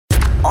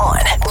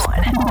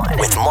On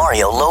with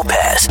Mario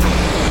Lopez.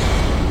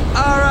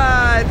 All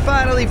right,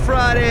 finally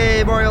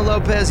Friday. Mario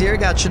Lopez here.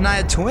 Got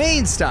Shania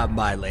Twain stopping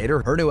by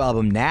later. Her new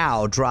album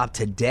Now dropped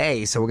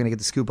today, so we're going to get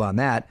the scoop on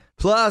that.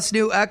 Plus,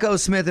 new Echo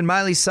Smith and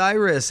Miley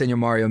Cyrus in your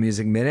Mario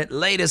Music Minute.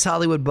 Latest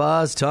Hollywood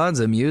buzz,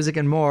 tons of music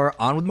and more.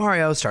 On with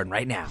Mario, starting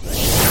right now.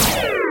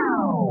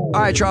 All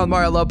right, Charles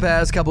Mario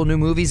Lopez, a couple new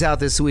movies out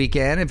this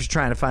weekend. If you're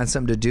trying to find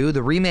something to do,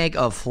 the remake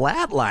of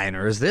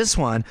Flatliners, this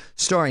one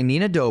starring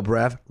Nina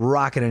Dobrev,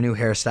 rocking a new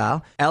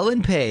hairstyle,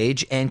 Ellen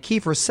Page, and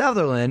Kiefer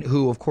Sutherland,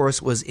 who, of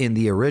course, was in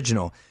the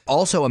original.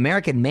 Also,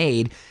 American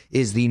Made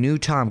is the new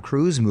Tom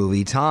Cruise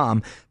movie.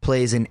 Tom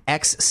plays an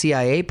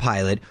ex-CIA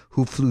pilot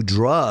who flew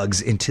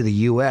drugs into the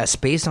U.S.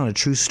 based on a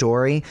true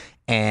story.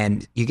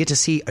 And you get to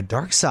see a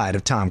dark side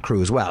of Tom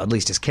Cruise. Well, at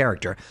least his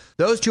character.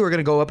 Those two are going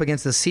to go up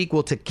against the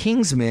sequel to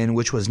Kingsman,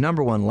 which was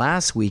 #1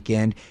 last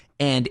weekend,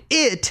 and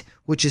It,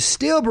 which is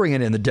still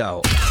bringing in the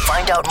dough.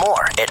 Find out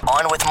more at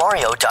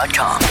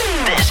onwithmario.com.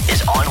 This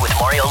is On with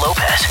Mario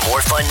Lopez.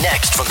 More fun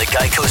next from the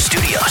Geico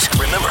Studios.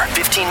 Remember,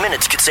 15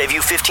 minutes could save you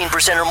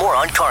 15% or more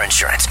on car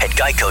insurance at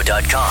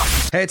geico.com.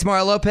 Hey, it's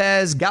Mario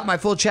Lopez. Got my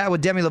full chat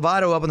with Demi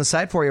Lovato up on the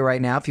site for you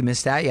right now if you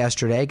missed that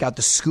yesterday. Got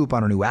the scoop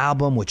on her new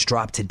album, which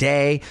dropped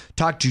today.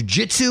 Talked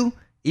jujitsu.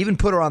 Even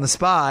put her on the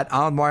spot.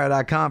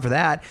 OnWithMario.com for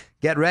that.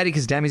 Get ready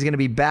because Demi's going to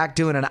be back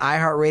doing an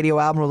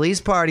iHeartRadio album release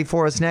party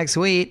for us next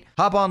week.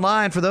 Hop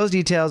online for those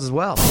details as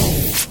well.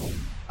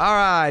 All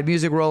right,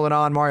 music rolling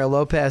on. Mario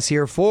Lopez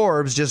here.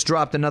 Forbes just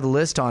dropped another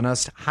list on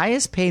us.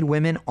 Highest paid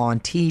women on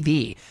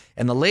TV.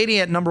 And the lady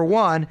at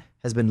 #1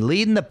 has been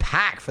leading the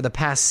pack for the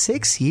past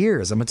 6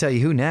 years. I'm going to tell you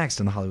who next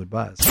on the Hollywood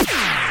Buzz.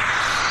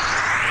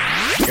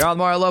 You're on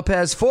Mario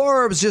Lopez.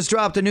 Forbes just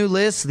dropped a new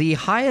list. The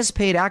highest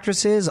paid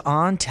actresses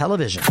on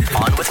television.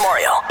 On with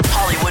Mario,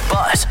 Hollywood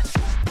Buzz.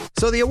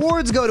 So the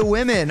awards go to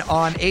women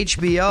on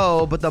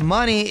HBO, but the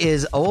money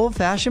is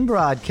old-fashioned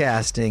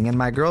broadcasting. And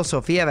my girl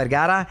Sofia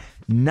Vergara,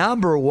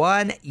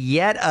 #1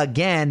 yet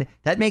again.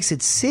 That makes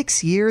it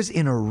 6 years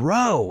in a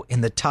row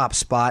in the top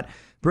spot,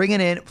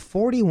 bringing in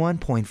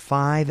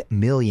 $41.5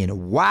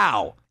 million.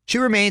 Wow. She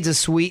remains as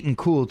sweet and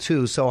cool,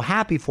 too, so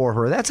happy for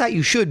her. That's how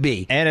you should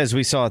be. And as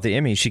we saw at the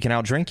Emmys, she can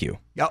outdrink you.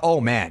 Oh,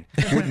 man.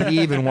 Wouldn't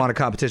even want a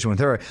competition with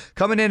her.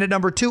 Coming in at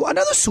 #2,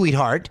 another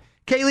sweetheart,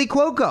 Kaylee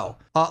Cuoco.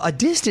 A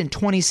distant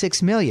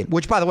 $26 million,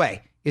 which, by the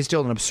way, is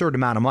still an absurd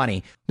amount of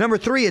money.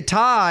 #3, a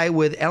tie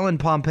with Ellen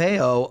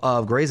Pompeo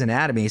of Grey's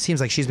Anatomy. It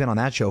seems like she's been on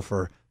that show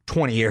for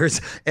 20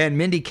 years. And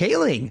Mindy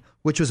Kaling,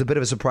 which was a bit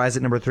of a surprise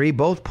at #3,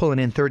 both pulling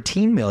in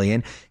 $13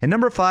 million. And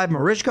 #5,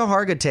 Mariska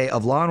Hargitay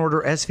of Law &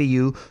 Order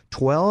SVU,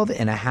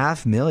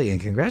 $12.5 million.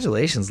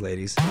 Congratulations,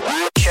 ladies.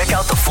 Check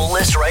out the full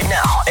list right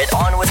now at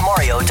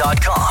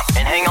onwithmario.com.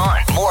 And hang on,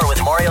 more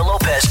with Mario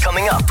Lopez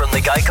coming up from the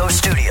Geico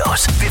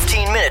Studios.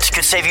 15 minutes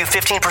could save you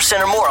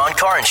 15% or more on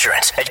car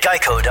insurance at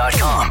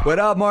geico.com. What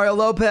up, Mario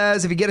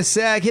Lopez? If you get a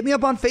sec, hit me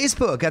up on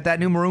Facebook. Got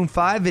that new Maroon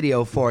 5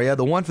 video for you.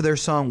 The one for their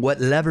song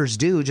What Lovers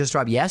Do just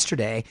dropped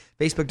yesterday.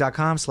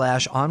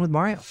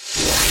 Facebook.com/onwithmario.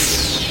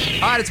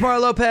 All right, it's Mario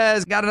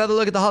Lopez. Got another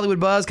look at the Hollywood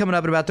Buzz coming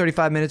up in about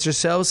 35 minutes or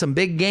so. Some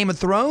big Game of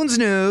Thrones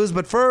news.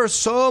 But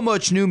first, so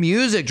much new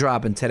music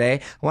dropping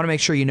today. I want to make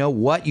sure you know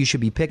what you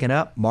should be picking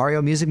up.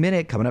 Mario Music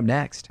Minute coming up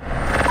next.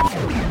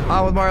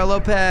 On with Mario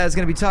Lopez.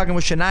 Going to be talking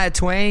with Shania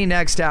Twain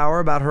next hour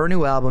about her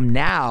new album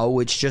Now,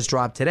 which just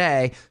dropped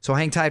today. So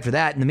hang tight for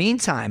that. In the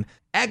meantime,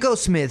 Echo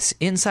Smith's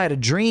Inside a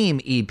Dream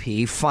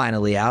EP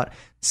finally out.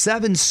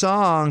 7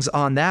 songs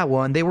on that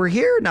one. They were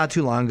here not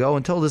too long ago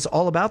and told us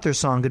all about their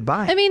song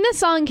Goodbye. I mean, this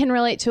song can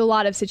relate to a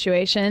lot of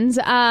situations,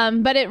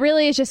 but it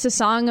really is just a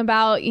song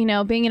about,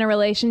 being in a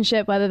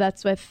relationship, whether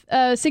that's with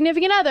a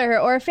significant other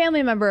or a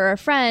family member or a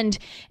friend,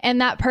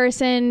 and that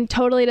person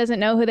totally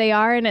doesn't know who they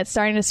are, and it's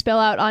starting to spill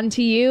out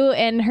onto you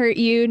and hurt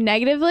you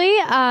negatively,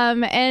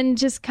 and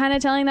just kind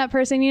of telling that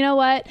person, you know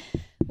what,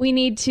 we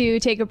need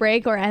to take a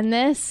break or end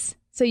this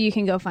so you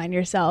can go find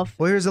yourself.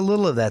 Well, here's a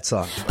little of that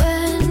song.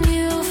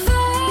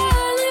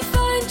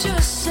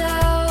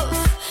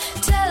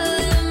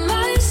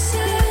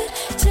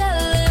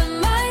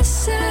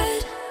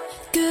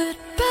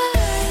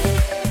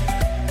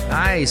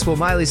 Nice. Well,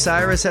 Miley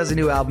Cyrus has a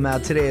new album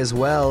out today as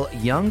well,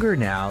 Younger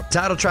Now.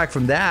 Title track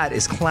from that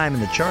is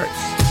climbing the charts.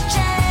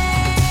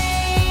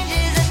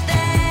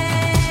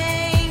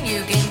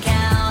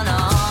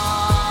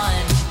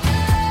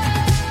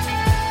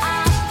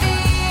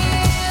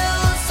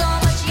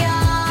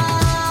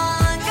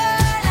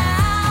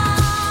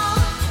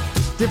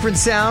 Different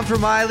sound for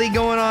Miley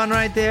going on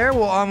right there.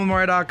 Well,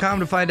 onwithmario.com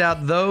to find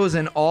out those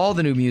and all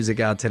the new music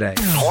out today.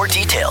 More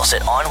details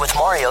at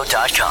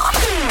onwithmario.com.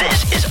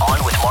 This is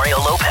On with Mario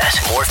Lopez.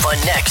 More fun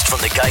next from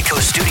the Geico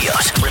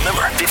Studios.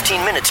 Remember,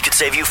 15 minutes could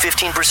save you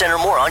 15% or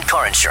more on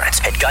car insurance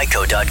at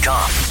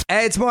geico.com.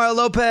 Hey, it's Mario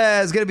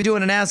Lopez. Going to be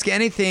doing an Ask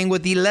Anything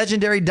with the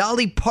legendary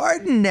Dolly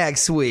Parton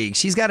next week.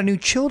 She's got a new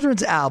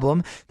children's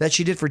album that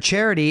she did for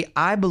charity.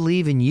 I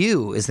Believe in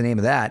You is the name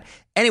of that.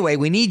 Anyway,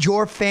 we need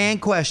your fan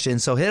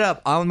questions, so hit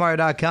up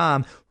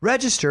onwithmario.com,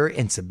 register,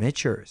 and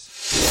submit yours.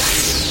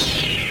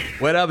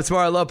 What up? It's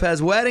Mario Lopez.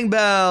 Wedding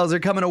bells are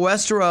coming to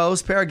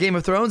Westeros. Pair of Game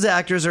of Thrones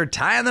actors are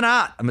tying the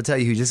knot. I'm going to tell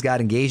you who just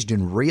got engaged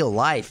in real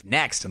life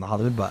next on the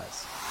Hollywood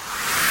Buzz.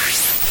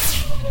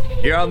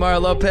 Here on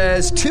Mario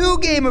Lopez, 2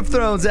 Game of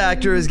Thrones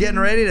actors getting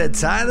ready to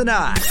tie the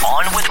knot.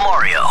 On with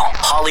Mario,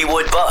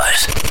 Hollywood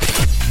Buzz.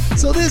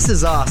 So this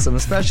is awesome,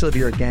 especially if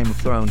you're a Game of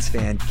Thrones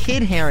fan.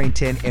 Kit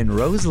Harington and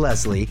Rose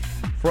Leslie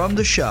from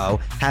the show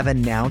have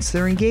announced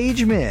their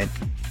engagement.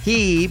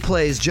 He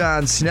plays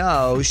Jon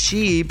Snow,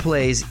 she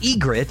plays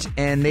Ygritte,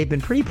 and they've been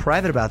pretty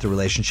private about the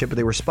relationship, but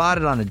they were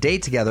spotted on a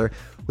date together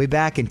way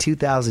back in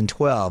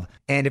 2012.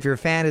 And if you're a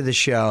fan of the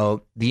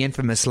show, the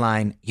infamous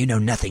line, "You know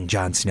nothing,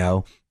 Jon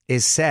Snow,"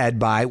 is said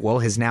by, well,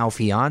 his now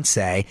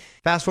fiance.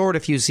 Fast forward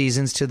a few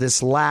seasons to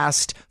this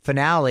last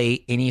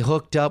finale, and he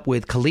hooked up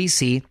with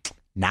Khaleesi.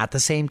 Not the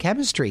same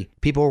chemistry.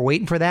 People were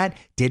waiting for that,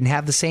 didn't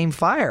have the same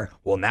fire.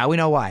 Well, now we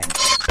know why.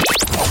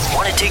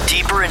 Want to dig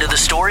deeper into the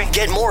story?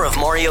 Get more of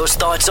Mario's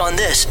thoughts on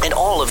this and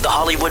all of the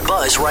Hollywood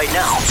Buzz right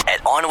now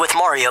at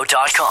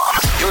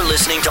OnWithMario.com. You're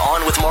listening to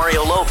On with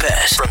Mario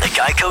Lopez from the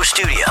Geico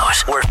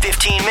Studios, where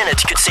 15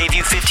 minutes could save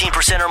you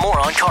 15% or more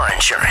on car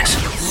insurance.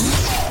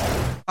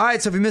 All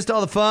right, so if you missed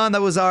all the fun,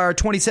 that was our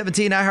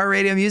 2017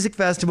 iHeartRadio Music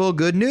Festival.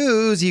 Good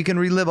news, you can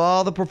relive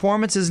all the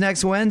performances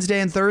next Wednesday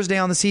and Thursday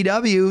on the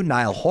CW.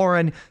 Niall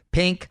Horan,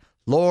 Pink,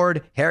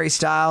 Lorde, Harry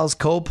Styles,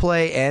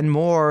 Coldplay, and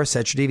more.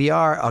 Set your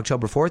DVR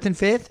October 4th and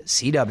 5th,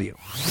 CW.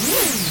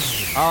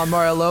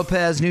 Mario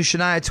Lopez, new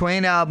Shania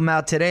Twain album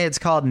out today. It's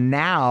called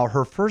Now,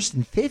 her first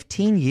in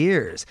 15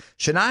 years.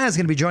 Shania is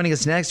going to be joining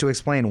us next to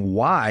explain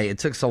why it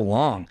took so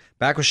long.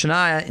 Back with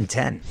Shania in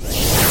 10.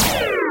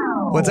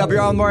 What's up,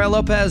 y'all? Mario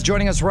Lopez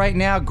joining us right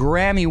now.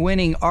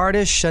 Grammy-winning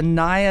artist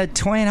Shania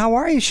Twain. How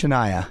are you,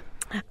 Shania?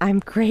 I'm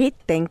great,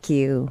 thank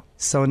you.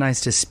 So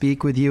nice to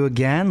speak with you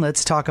again.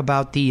 Let's talk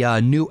about the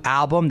new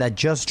album that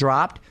just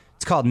dropped.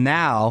 It's called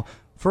Now.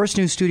 First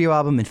new studio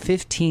album in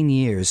 15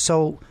 years.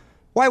 So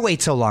why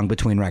wait so long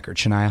between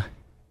records, Shania?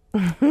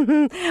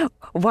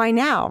 Why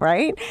now,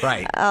 right?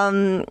 Right.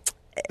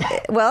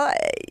 Well,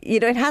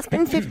 it has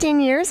been 15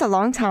 years, a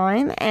long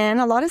time, and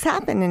a lot has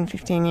happened in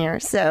 15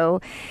 years. So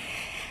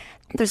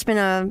there's been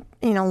a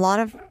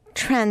lot of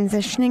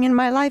transitioning in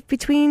my life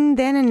between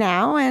then and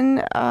now,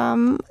 and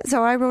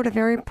so I wrote a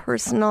very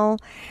personal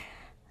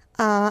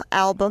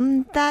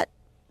album that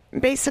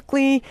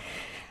basically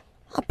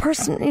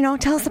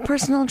tells the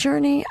personal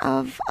journey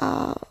of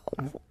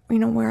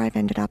where I've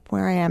ended up,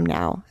 where I am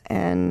now,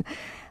 and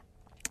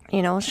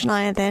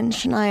Shania then,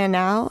 Shania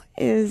now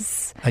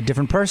is a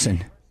different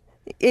person.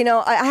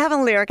 I have a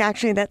lyric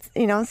actually that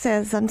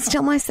says, "I'm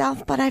still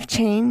myself, but I've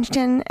changed,"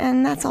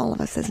 and that's all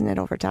of us, isn't it,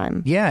 over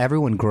time? Yeah,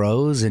 everyone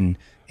grows and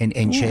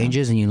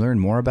changes, and you learn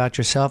more about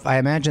yourself. I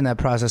imagine that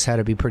process had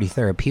to be pretty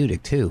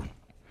therapeutic too.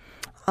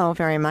 Oh,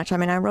 very much. I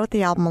mean, I wrote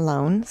the album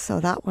alone, so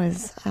that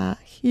was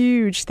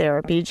huge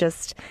therapy,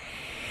 just,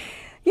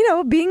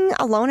 being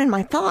alone in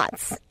my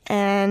thoughts.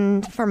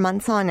 And for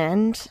months on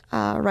end,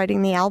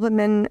 writing the album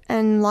and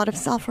a lot of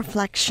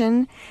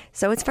self-reflection.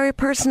 So it's very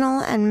personal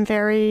and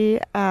very,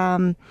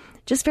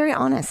 just very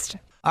honest.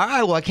 All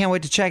right, well, I can't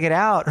wait to check it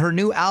out. Her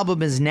new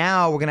album is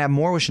Now. We're going to have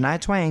more with Shania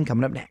Twain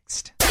coming up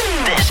next.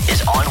 This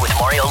is On with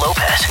Mario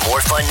Lopez.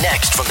 More fun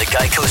next from the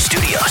Geico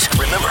Studios.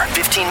 Remember,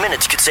 15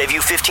 minutes could save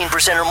you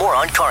 15% or more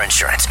on car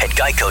insurance at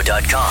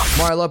Geico.com.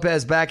 Mario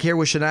Lopez back here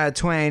with Shania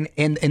Twain.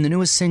 And the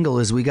newest single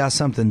is We Got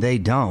Something They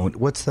Don't.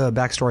 What's the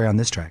backstory on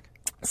this track?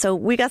 So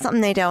We Got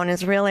Something They Don't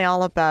is really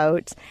all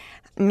about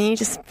me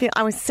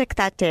I was sick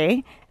that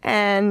day,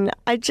 and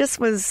I just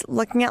was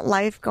looking at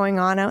life going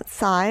on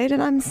outside,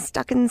 and I'm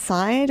stuck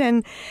inside,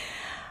 and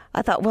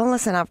I thought, well,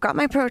 listen, I've got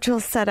my Pro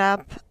Tools set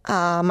up,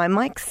 my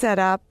mic's set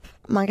up,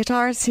 my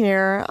guitar's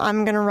here.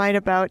 I'm going to write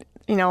about,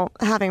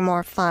 having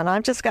more fun.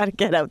 I've just got to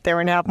get out there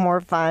and have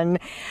more fun.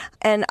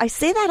 And I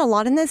say that a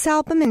lot in this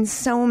album in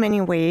so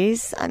many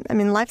ways. I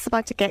mean, Life's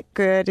About to Get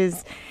Good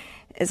is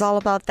all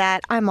about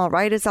that. I'm All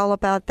Right is all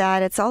about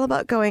that. It's all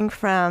about going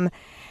from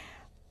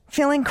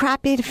feeling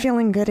crappy to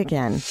feeling good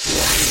again.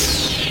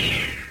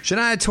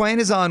 Shania Twain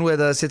is on with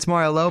us. It's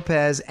Mario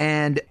Lopez.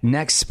 And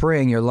next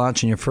spring, you're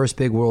launching your first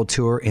big world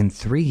tour in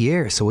 3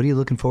 years. So what are you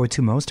looking forward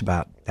to most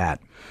about that?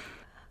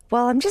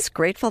 Well, I'm just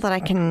grateful that I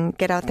can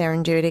get out there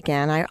and do it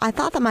again. I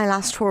thought that my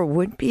last tour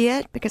would be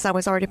it because I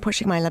was already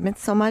pushing my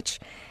limits so much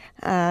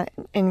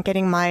in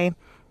getting my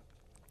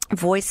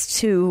voice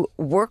to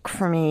work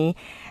for me.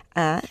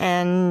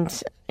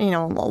 And, a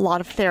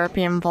lot of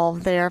therapy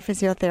involved there,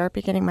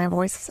 physiotherapy, getting my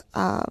voice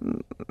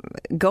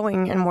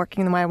going and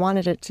working the way I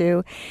wanted it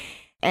to.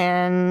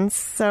 And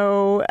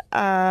so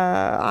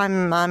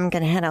I'm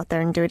going to head out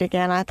there and do it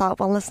again. I thought,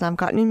 well, listen, I've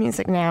got new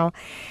music now.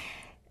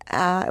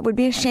 It would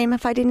be a shame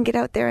if I didn't get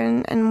out there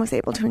and was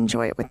able to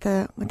enjoy it with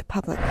the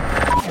public.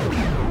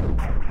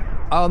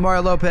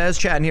 Mario Lopez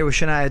chatting here with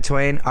Shania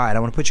Twain. All right, I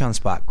want to put you on the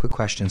spot. Quick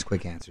questions,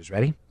 quick answers.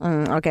 Ready?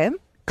 Okay.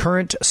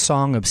 Current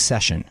song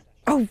obsession.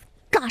 Oh,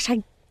 gosh,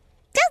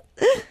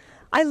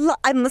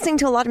 I'm listening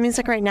to a lot of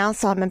music right now,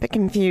 so I'm a bit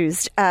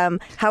confused. How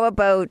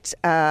about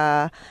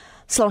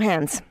Slow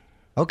Hands?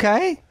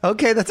 Okay,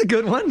 that's a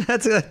good one.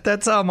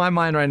 That's on my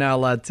mind right now a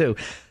lot too.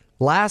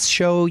 Last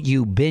show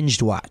you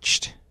binged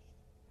watched?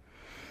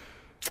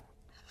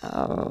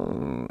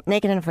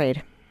 Naked and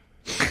Afraid.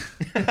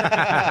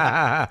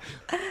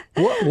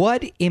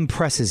 What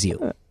impresses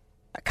you?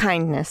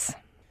 Kindness.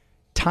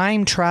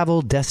 Time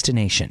travel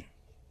destination.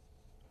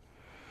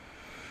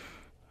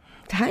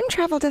 Time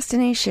travel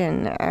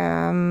destination.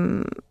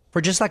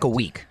 For just like a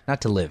week,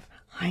 not to live.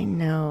 I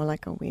know,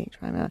 like a week.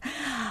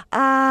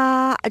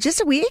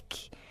 Just a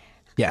week?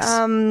 Yes.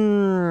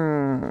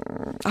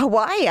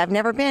 Hawaii. I've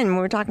never been.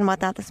 We were talking about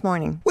that this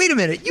morning. Wait a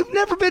minute. You've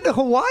never been to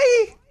Hawaii?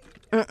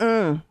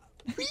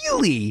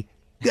 Really?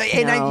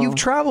 And No. you've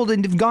traveled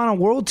and have gone on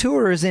world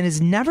tours and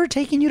has never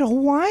taken you to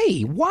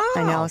Hawaii. Wow.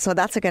 I know. So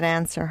that's a good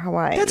answer.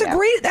 Hawaii.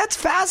 That's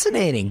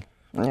fascinating.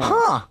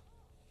 Huh.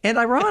 And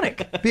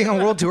ironic. Being on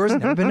world tours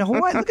and never been to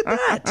Hawaii. Look at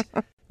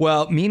that.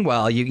 Well,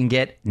 meanwhile, you can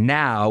get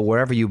Now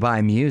wherever you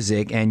buy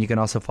music, and you can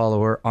also follow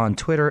her on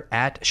Twitter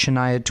at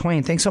Shania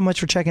Twain. Thanks so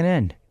much for checking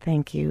in.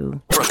 Thank you.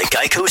 From the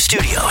Geico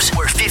Studios,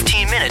 where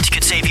 15 minutes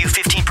could save you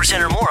 15%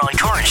 or more on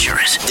car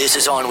insurance. This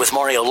is On with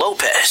Mario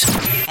Lopez.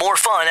 More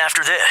fun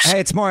after this. Hey,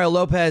 it's Mario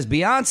Lopez.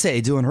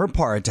 Beyonce doing her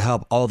part to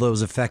help all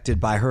those affected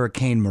by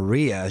Hurricane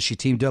Maria. She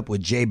teamed up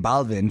with J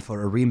Balvin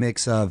for a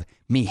remix of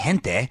Mi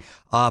Gente.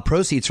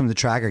 Proceeds from the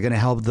track are going to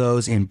help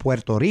those in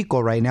Puerto Rico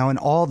right now and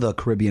all the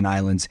Caribbean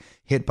islands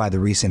hit by the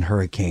recent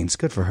hurricanes.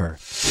 Good for her.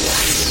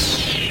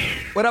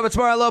 What up, it's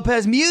Mario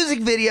Lopez. Music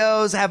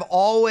videos have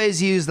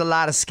always used a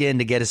lot of skin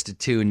to get us to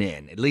tune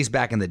in. At least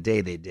back in the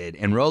day they did.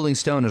 And Rolling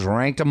Stone has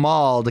ranked them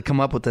all to come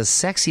up with the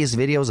sexiest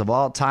videos of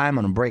all time.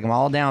 I'm going to break them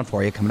all down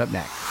for you coming up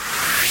next.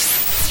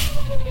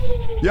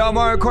 Yo,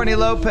 Mario Courtney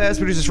Lopez,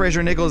 producers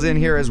Fraser Nichols in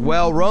here as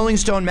well. Rolling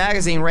Stone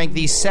magazine ranked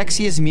the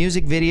sexiest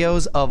music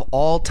videos of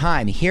all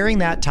time. Hearing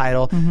that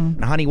title,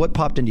 and honey, what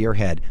popped into your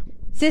head?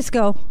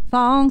 Cisco.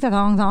 Thong,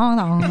 thong, thong,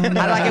 thong.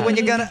 I like it when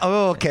you're gonna...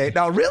 Oh, okay.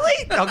 No, really?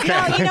 Okay.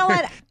 No, you know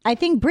what? I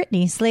think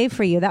Britney, Slave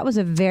for You. That was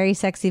a very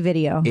sexy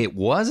video. It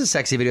was a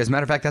sexy video. As a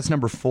matter of fact, that's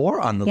number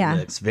 4 on the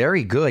list.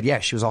 Very good. Yeah,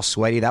 she was all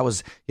sweaty. That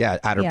was,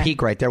 at her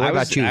peak right there. What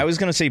about you? I was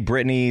going to say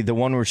Britney, the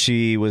one where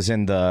she was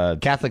in the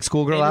Catholic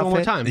schoolgirl Baby outfit? One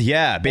More Time.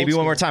 Yeah, Baby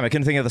One More Time. I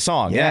couldn't think of the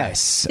song. Yes.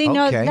 See,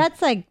 no,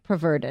 that's like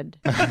perverted.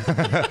 That's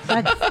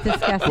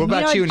disgusting. What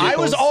about you, I Nichols?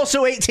 was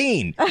also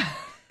 18.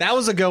 That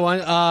was a good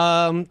one.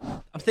 I'm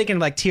thinking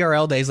like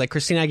TRL days, like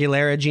Christina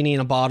Aguilera, Genie in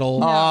a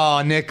Bottle.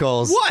 Oh,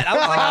 Nichols. What?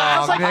 I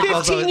was like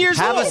Nichols. 15 years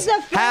Have old.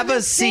 Have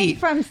a seat.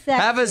 From sexy.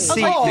 Have a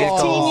seat, like 15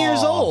 Nichols.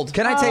 years old.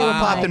 Can I tell you what Oh,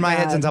 popped my in my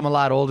head God. since I'm a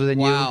lot older than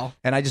you? Wow.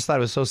 And I just thought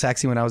it was so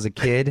sexy when I was a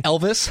kid.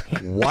 Elvis.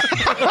 What?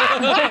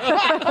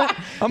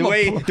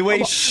 The way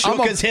he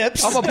shook his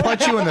hips. I'm going to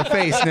punch you in the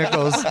face,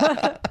 Nichols.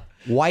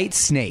 White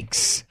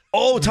Snakes.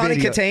 Oh, Tawny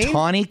Video. Katane?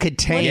 Tawny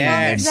Katane.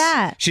 What is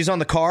that? She's on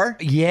the car?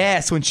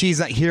 Yes, when she's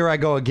like, here I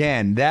go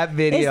again. That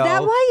video. Is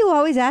that why you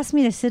always ask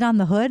me to sit on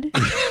the hood?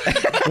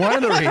 One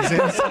of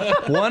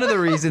the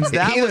reasons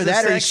that Either was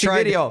that a or he's sexy trying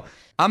to- video.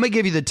 I'm going to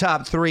give you the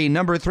top 3.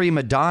 Number 3,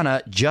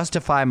 Madonna,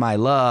 Justify My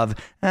Love.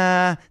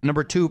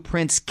 Number 2,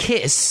 Prince,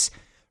 Kiss.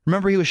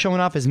 Remember he was showing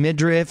off his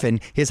midriff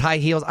and his high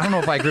heels? I don't know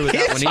if I agree with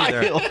that one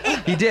either.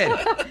 He did.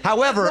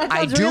 However, That I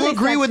sounds do really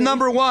agree with sexy.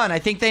 number 1. I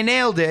think they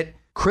nailed it.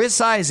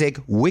 Chris Isaac,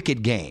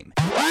 Wicked Game.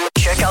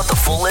 Check out the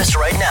full list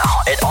right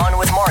now at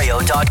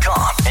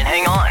onwithmario.com. And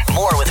hang on,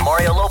 more with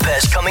Mario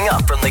Lopez coming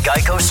up from the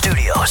Geico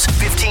Studios.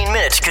 15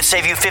 minutes could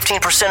save you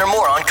 15% or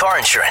more on car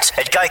insurance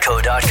at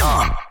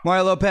geico.com.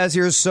 Mario Lopez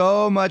here.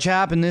 So much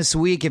happened this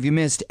week. If you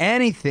missed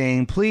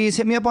anything, please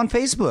hit me up on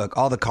Facebook.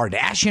 All the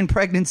Kardashian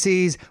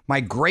pregnancies, my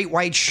great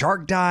white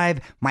shark dive,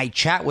 my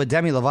chat with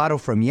Demi Lovato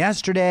from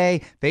yesterday,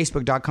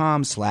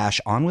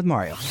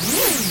 facebook.com/onwithmario.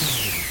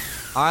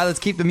 All right, let's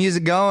keep the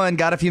music going.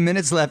 Got a few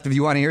minutes left if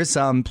you want to hear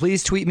some.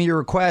 Please tweet me your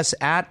requests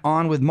at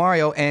On With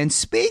Mario. And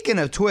speaking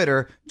of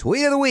Twitter,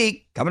 Tweet of the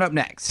Week coming up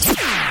next.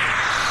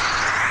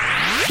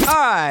 All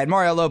right,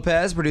 Mario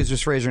Lopez,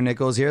 producers Fraser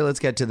Nichols here. Let's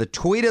get to the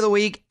Tweet of the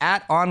Week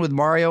at On With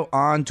Mario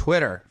on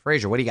Twitter.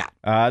 Fraser, what do you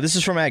got? This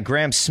is from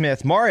Graham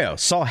Smith. Mario,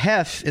 saw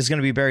Hef is going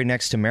to be buried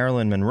next to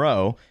Marilyn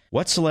Monroe.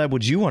 What celeb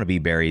would you want to be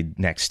buried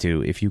next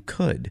to if you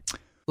could?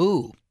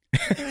 Ooh.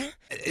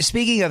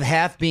 Speaking of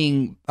Hef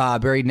being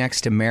buried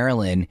next to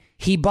Marilyn,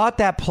 he bought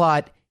that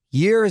plot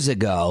years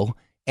ago.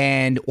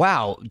 And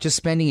wow, just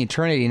spending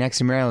eternity next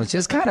to Marilyn is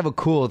just kind of a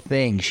cool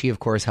thing. She, of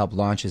course, helped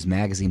launch his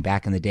magazine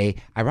back in the day.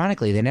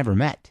 Ironically, they never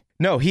met.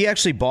 No, he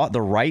actually bought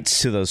the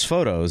rights to those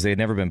photos. They had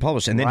never been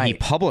published, and then he Right.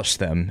 published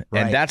them.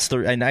 Right.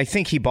 And I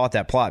think he bought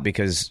that plot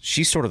because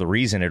she's sort of the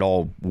reason it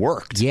all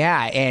worked.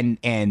 Yeah,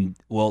 and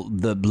well,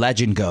 the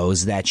legend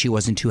goes that she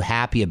wasn't too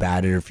happy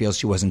about it or feels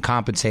she wasn't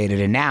compensated,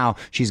 and now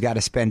she's got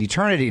to spend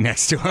eternity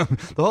next to him.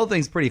 The whole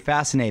thing's pretty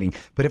fascinating.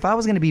 But if I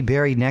was going to be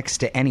buried next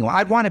to anyone,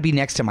 I'd want to be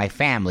next to my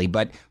family.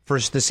 But for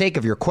the sake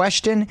of your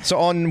question, So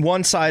on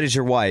one side is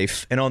your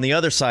wife, and on the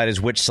other side is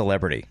which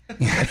celebrity?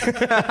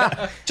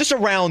 Just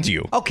around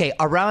you. okay,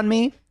 around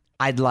me,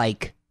 I'd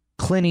like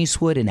Clint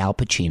Eastwood and Al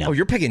Pacino. Oh,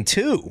 you're picking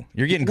two.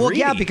 You're getting well,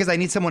 greedy. yeah, because I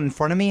need someone in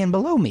front of me and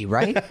below me,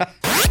 right?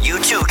 You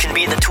too can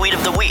be the tweet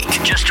of the week.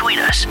 Just tweet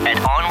us at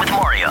On With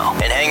Mario.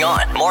 And hang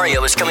on,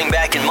 Mario is coming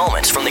back in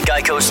moments from the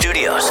Geico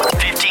Studios.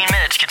 15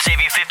 minutes could save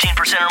you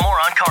 15% or more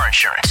on car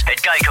insurance at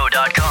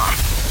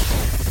geico.com.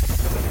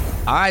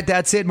 All right,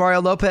 that's it. Mario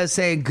Lopez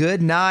saying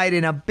good night,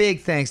 and a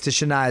big thanks to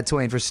Shania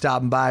Twain for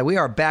stopping by. We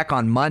are back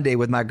on Monday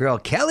with my girl,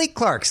 Kelly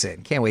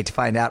Clarkson. Can't wait to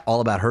find out all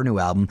about her new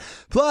album.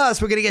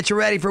 Plus, we're going to get you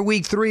ready for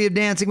week 3 of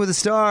Dancing with the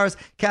Stars,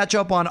 catch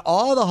up on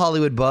all the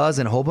Hollywood buzz,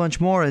 and a whole bunch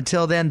more.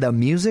 Until then, the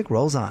music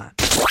rolls on.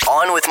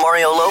 On with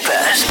Mario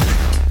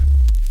Lopez.